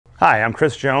Hi, I'm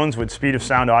Chris Jones with Speed of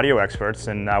Sound Audio Experts,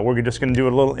 and we're just going to do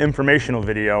a little informational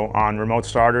video on remote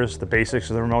starters, the basics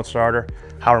of the remote starter,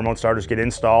 how remote starters get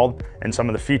installed, and some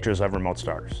of the features of remote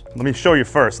starters. Let me show you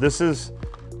first. This is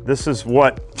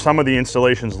what some of the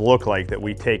installations look like that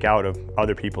we take out of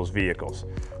other people's vehicles.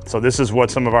 So this is what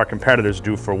some of our competitors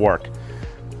do for work.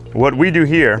 What we do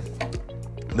here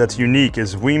that's unique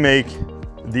is we make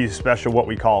these special what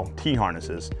we call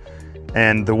T-harnesses.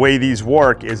 And the way these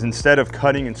work is instead of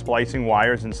cutting and splicing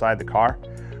wires inside the car,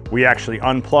 we actually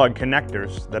unplug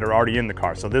connectors that are already in the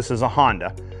car. So this is a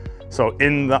Honda. So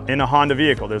in a Honda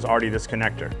vehicle, there's already this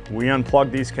connector. We unplug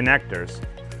these connectors.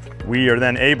 We are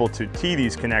then able to tee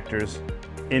these connectors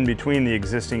in between the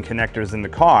existing connectors in the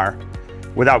car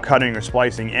without cutting or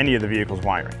splicing any of the vehicle's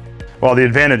wiring. Well, the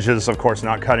advantage is, of course,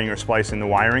 not cutting or splicing the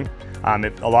wiring.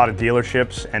 A lot of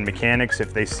dealerships and mechanics,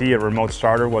 if they see a remote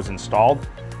starter was installed,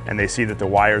 and they see that the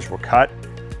wires were cut,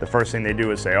 the first thing they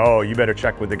do is say, oh, you better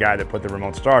check with the guy that put the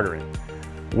remote starter in.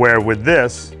 Where with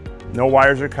this, no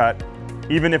wires are cut.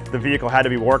 Even if the vehicle had to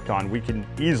be worked on, we can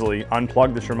easily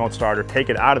unplug this remote starter, take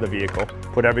it out of the vehicle,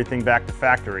 put everything back to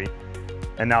factory,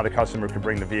 and now the customer could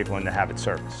bring the vehicle in to have it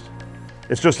serviced.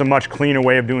 It's just a much cleaner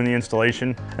way of doing the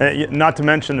installation. Not to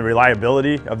mention the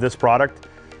reliability of this product.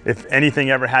 If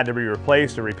anything ever had to be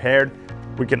replaced or repaired,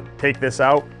 we can take this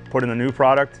out, put in a new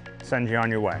product, send you on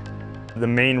your way. The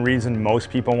main reason most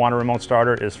people want a remote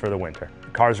starter is for the winter.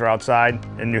 Cars are outside,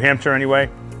 in New Hampshire anyway,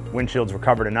 windshields were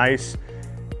covered in ice.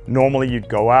 Normally you'd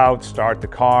go out, start the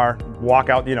car, walk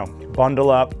out, bundle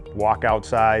up, walk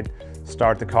outside,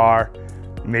 start the car.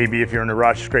 Maybe if you're in a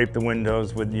rush, scrape the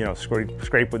windows with,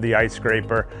 scrape with the ice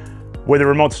scraper. With a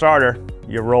remote starter,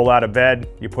 you roll out of bed,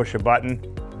 you push a button,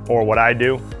 or what I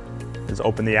do is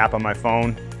open the app on my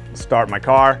phone, start my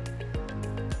car,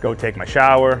 go take my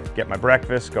shower, get my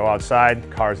breakfast, go outside,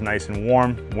 car's nice and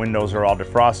warm, windows are all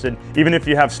defrosted. Even if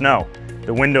you have snow,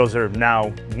 the windows are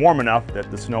now warm enough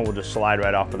that the snow will just slide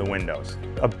right off of the windows.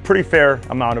 A pretty fair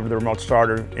amount of the remote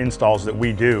starter installs that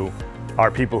we do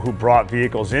are people who brought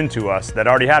vehicles into us that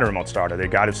already had a remote starter. They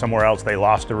got it somewhere else, they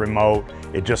lost a remote,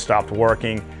 it just stopped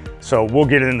working. So we'll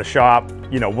get it in the shop,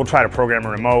 we'll try to program a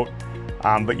remote,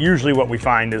 but usually what we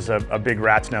find is a big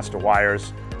rat's nest of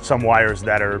wires. Some wires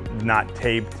that are not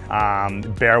taped,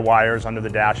 bare wires under the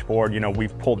dashboard.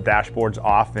 We've pulled dashboards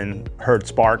off and heard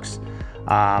sparks.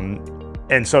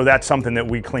 And so that's something that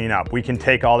we clean up. We can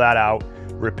take all that out,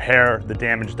 repair the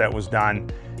damage that was done,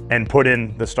 and put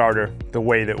in the starter the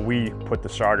way that we put the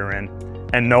starter in,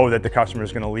 and know that the customer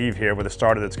is going to leave here with a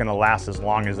starter that's going to last as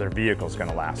long as their vehicle is going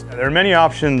to last. There are many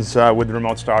options with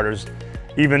remote starters.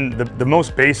 Even the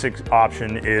most basic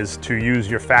option is to use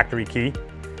your factory key.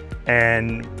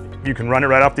 And you can run it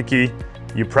right off the key.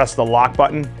 You press the lock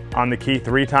button on the key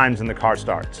 3 times and the car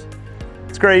starts.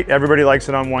 It's great, everybody likes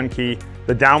it on one key.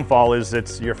 The downfall is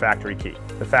it's your factory key.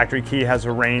 The factory key has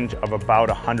a range of about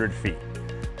 100 feet.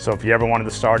 So if you ever wanted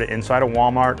to start it inside a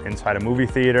Walmart, inside a movie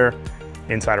theater,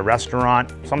 inside a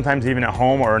restaurant, sometimes even at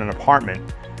home or in an apartment,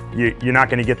 you're not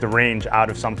gonna get the range out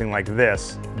of something like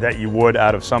this that you would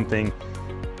out of something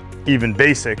even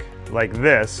basic like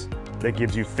this that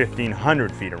gives you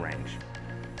 1,500 feet of range.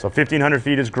 So 1,500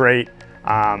 feet is great.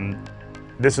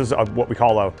 This is what we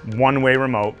call a one-way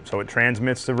remote. So it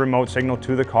transmits the remote signal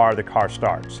to the car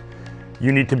starts.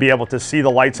 You need to be able to see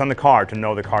the lights on the car to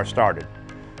know the car started.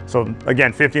 So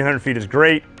again, 1,500 feet is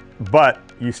great, but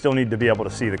you still need to be able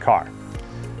to see the car.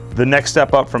 The next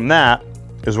step up from that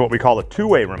is what we call a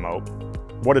two-way remote.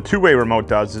 What a two-way remote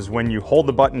does is when you hold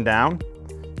the button down,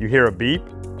 you hear a beep.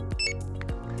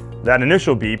 That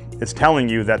initial beep is telling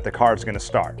you that the car is going to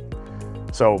start.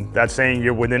 So that's saying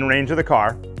you're within range of the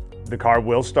car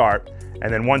will start,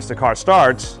 and then once the car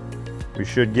starts, we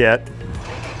should get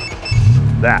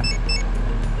that.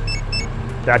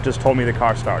 That just told me the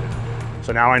car started.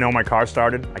 So now I know my car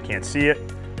started, I can't see it,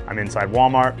 I'm inside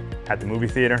Walmart, at the movie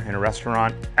theater, in a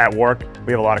restaurant, at work.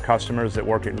 We have a lot of customers that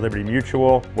work at Liberty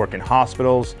Mutual, work in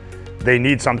hospitals. They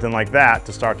need something like that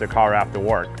to start their car after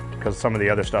work, because some of the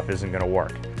other stuff isn't going to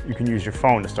work. You can use your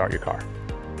phone to start your car.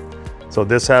 So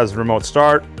this has remote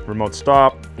start, remote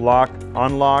stop, lock,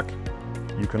 unlock.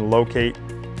 You can locate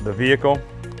the vehicle.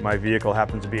 My vehicle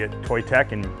happens to be at Toy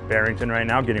Tech in Barrington right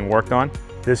now getting worked on.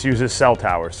 This uses cell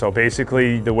towers. So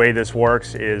basically the way this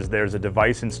works is there's a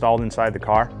device installed inside the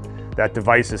car. That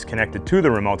device is connected to the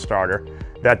remote starter.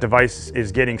 That device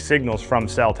is getting signals from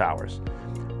cell towers.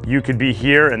 You could be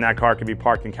here and that car could be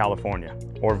parked in California,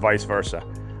 or vice versa.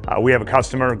 We have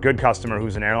a good customer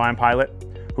who's an airline pilot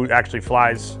who actually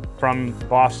flies from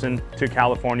Boston to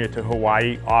California to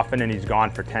Hawaii often, and he's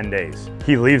gone for 10 days.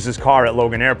 He leaves his car at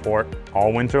Logan Airport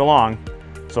all winter long,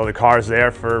 So the car's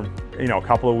there for, a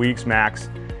couple of weeks max.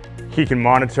 He can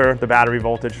monitor the battery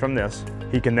voltage from this.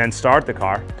 He can then start the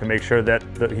car to make sure that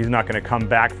he's not going to come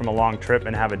back from a long trip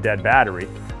and have a dead battery.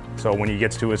 So when he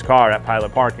gets to his car at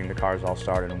Pilot Parking, the car's all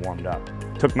started and warmed up.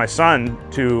 Took my son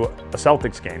to a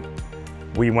Celtics game.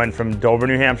 We went from Dover,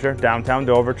 New Hampshire, downtown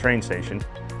Dover train station.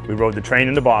 We rode the train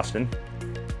into Boston.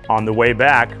 On the way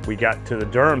back, we got to the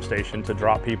Durham station to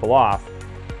drop people off.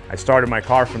 I started my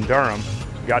car from Durham,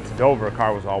 got to Dover, the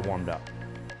car was all warmed up.